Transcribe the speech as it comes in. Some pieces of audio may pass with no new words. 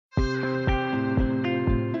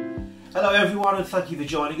Hello everyone, and thank you for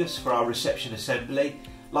joining us for our reception assembly.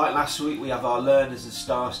 Like last week, we have our learners and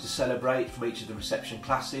stars to celebrate from each of the reception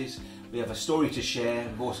classes. We have a story to share,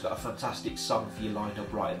 and we've also got a fantastic song for you lined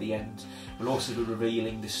up right at the end. We'll also be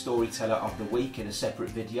revealing the storyteller of the week in a separate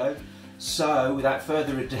video. So without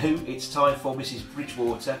further ado, it's time for Mrs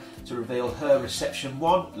Bridgewater to reveal her reception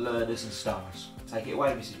 1 learners and stars. Take it away,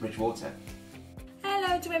 Mrs Bridgewater.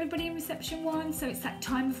 Hello to everybody in reception 1. So it's that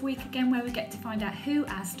time of week again where we get to find out who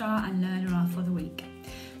our star and learner are for the week.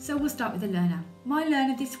 So we'll start with the learner. My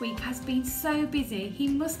learner this week has been so busy, he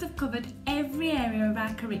must have covered every area of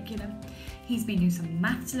our curriculum. He's been doing some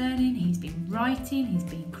maths learning, he's been writing, he's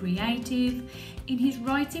been creative. In his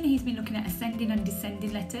writing, he's been looking at ascending and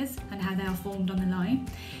descending letters and how they are formed on the line.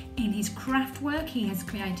 In his craft work, he has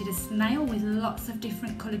created a snail with lots of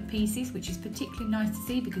different coloured pieces, which is particularly nice to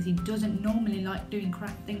see because he doesn't normally like doing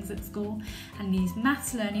craft things at school. And in his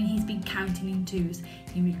maths learning, he's been counting in 2s.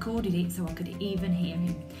 He recorded it so I could even hear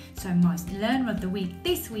him. So my learner of the week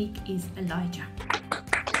this week is Elijah.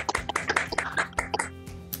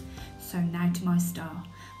 So now to my star.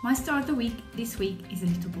 My star of the week this week is a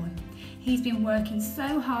little boy. He's been working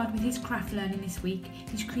so hard with his craft learning this week.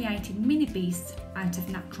 He's created mini beasts out of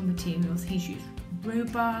natural materials. He's used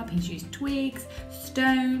rhubarb, he's used twigs,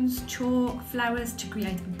 stones, chalk, flowers to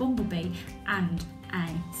create a bumblebee and a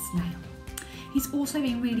snail. He's also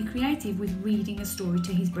been really creative with reading a story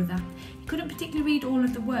to his brother. He couldn't particularly read all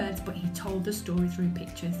of the words, but he told the story through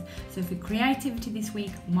pictures. So for creativity this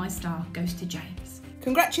week, my star goes to James.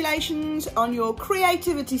 Congratulations on your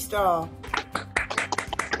creativity star.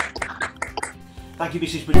 Thank you,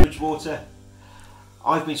 Mrs Bridgewater.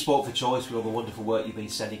 I've been spoilt for choice with all the wonderful work you've been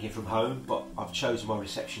sending in from home, but I've chosen my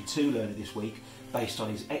reception 2 learner this week based on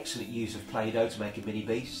his excellent use of Play-Doh to make a mini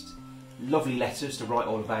beast, lovely letters to write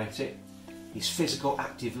all about it, his physical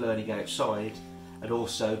active learning outside, and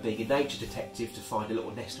also being a nature detective to find a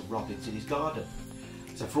little nest of robins in his garden.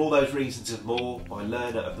 So for all those reasons and more, my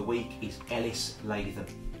learner of the week is Ellis Latham.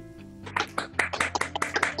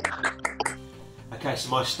 Okay,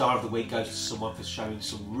 so my star of the week goes to someone for showing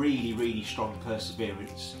some really strong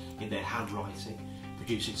perseverance in their handwriting,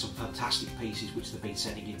 producing some fantastic pieces which they've been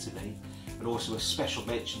sending in to me, and also a special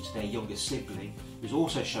mention to their younger sibling who's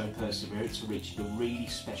also shown perseverance for reaching a really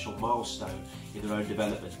special milestone in their own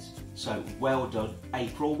development. So well done,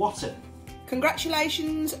 April Watton.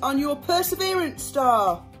 Congratulations on your perseverance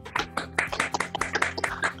star.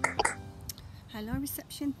 Hello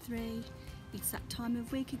reception 3. It's that time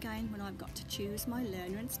of week again when I've got to choose my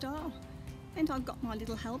learner and star. And I've got my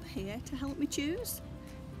little help here to help me choose.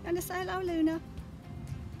 You want to say hello, Luna?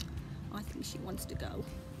 I think she wants to go.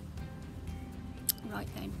 Right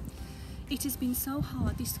then. It has been so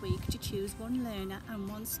hard this week to choose one learner and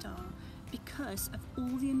one star because of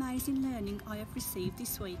all the amazing learning I have received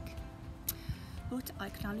this week. But I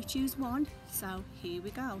can only choose one, so here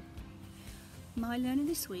we go. My learner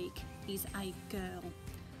this week is a girl,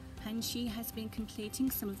 and she has been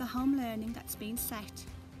completing some of the home learning that's been set.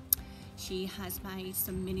 She has made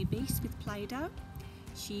some mini beasts with Play-Doh.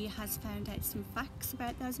 She has found out some facts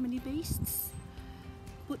about those mini beasts.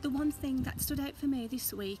 But the one thing that stood out for me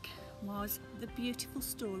this week was the beautiful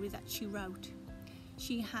story that she wrote.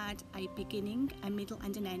 She had a beginning, a middle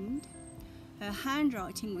and an end. Her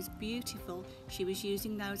handwriting was beautiful. She was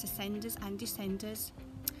using those ascenders and descenders.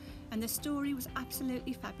 And the story was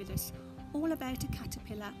absolutely fabulous, all about a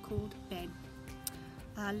caterpillar called Ben.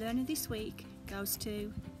 Our learner this week goes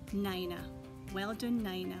to Naina. Well done,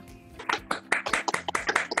 Naina.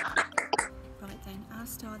 Right then, our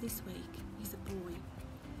star this week is a boy.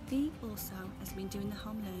 He also has been doing the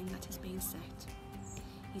home learning that has been set.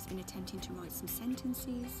 He's been attempting to write some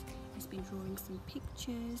sentences, he's been drawing some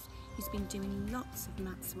pictures, he's been doing lots of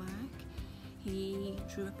maths work. He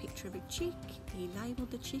drew a picture of a chick, he labelled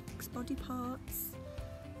the chick's body parts.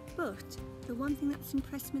 But the one thing that's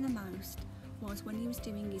impressed me the most was when he was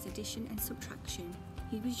doing his addition and subtraction,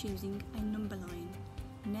 he was using a number line.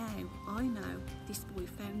 Now, I know this boy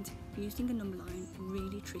found using a number line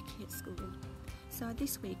really tricky at school. So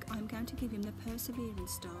this week I'm going to give him the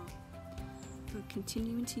perseverance star for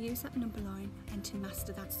continuing to use that number line and to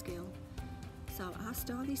master that skill. So our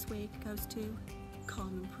star this week goes to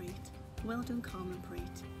Carmen Preet. Well done, Carmen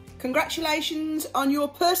Preet. Congratulations on your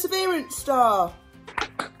perseverance star.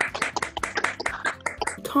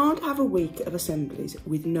 You can't have a week of assemblies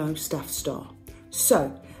with no staff star.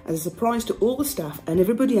 So, as a surprise to all the staff and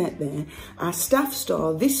everybody out there, our staff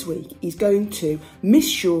star this week is going to Miss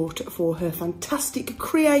Short for her fantastic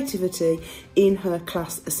creativity in her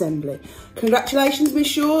class assembly. Congratulations, Miss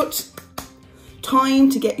Short. time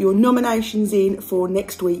to get your nominations in for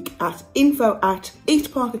next week at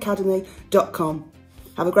info@eastparkacademy.com.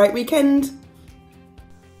 Have a great weekend.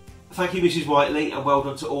 Thank you, Mrs. Whiteley, and well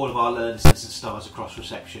done to all of our learners and stars across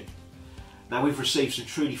reception. Now, we've received some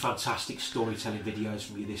truly fantastic storytelling videos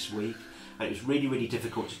from you this week, and it was really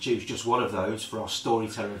difficult to choose just one of those for our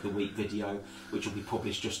Storyteller of the Week video, which will be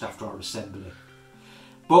published just after our assembly.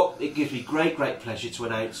 But it gives me great pleasure to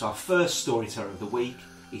announce our first Storyteller of the Week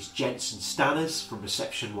is Jensen Stanners from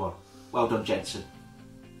Reception 1. Well done, Jensen.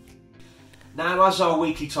 Now, as our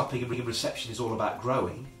weekly topic in reception is all about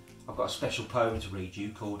growing, I've got a special poem to read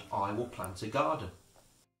you called I Will Plant a Garden.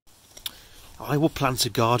 I will plant a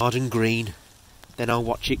garden green, then I'll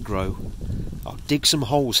watch it grow. I'll dig some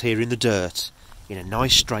holes here in the dirt, in a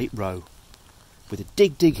nice straight row. With a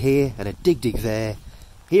dig here and a dig there,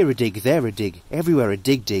 here a dig, there a dig, everywhere a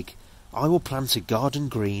dig. I will plant a garden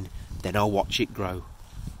green, then I'll watch it grow.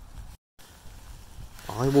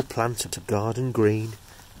 I will plant a garden green,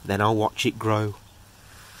 then I'll watch it grow.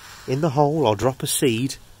 In the hole I'll drop a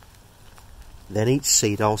seed, then each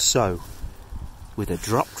seed I'll sow. With a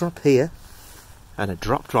drop here, and a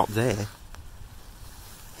drop there.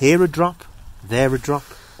 Here a drop, there a drop,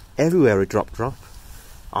 everywhere a drop.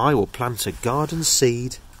 I will plant a garden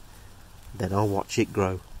seed, then I'll watch it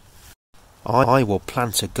grow. I will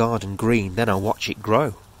plant a garden green, then I'll watch it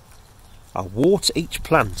grow. I'll water each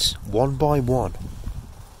plant one by one.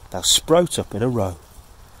 They'll sprout up in a row.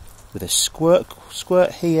 With a squirt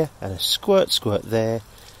here and a squirt there.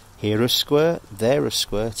 Here a squirt, there a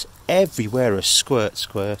squirt, everywhere a squirt.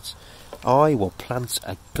 I will plant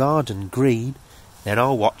a garden green, then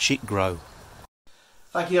I'll watch it grow.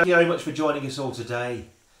 Thank you very much for joining us all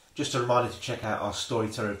today. Just a reminder to check out our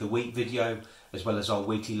Storyteller of the Week video, as well as our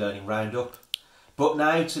weekly learning roundup. But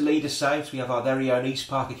now, to lead us out, we have our very own East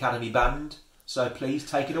Park Academy band. So please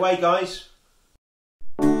take it away, guys.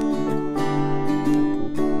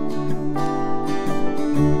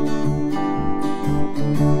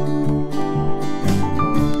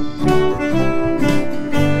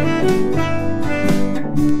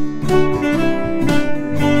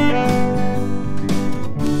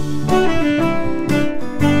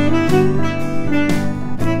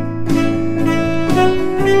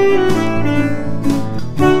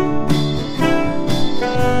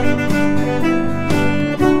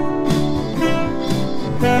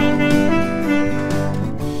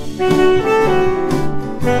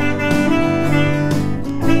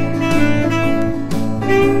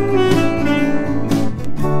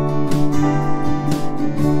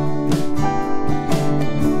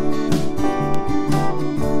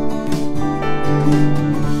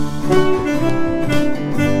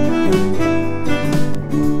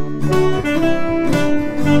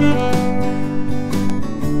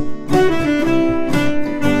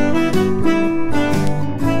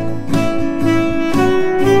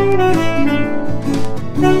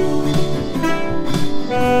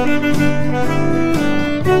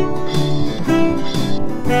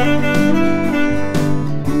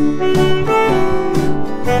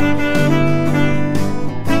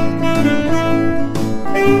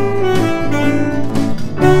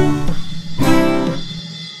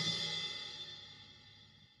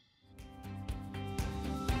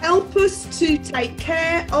 Help us to take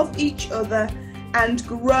care of each other and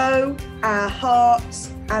grow our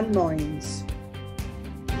hearts and minds.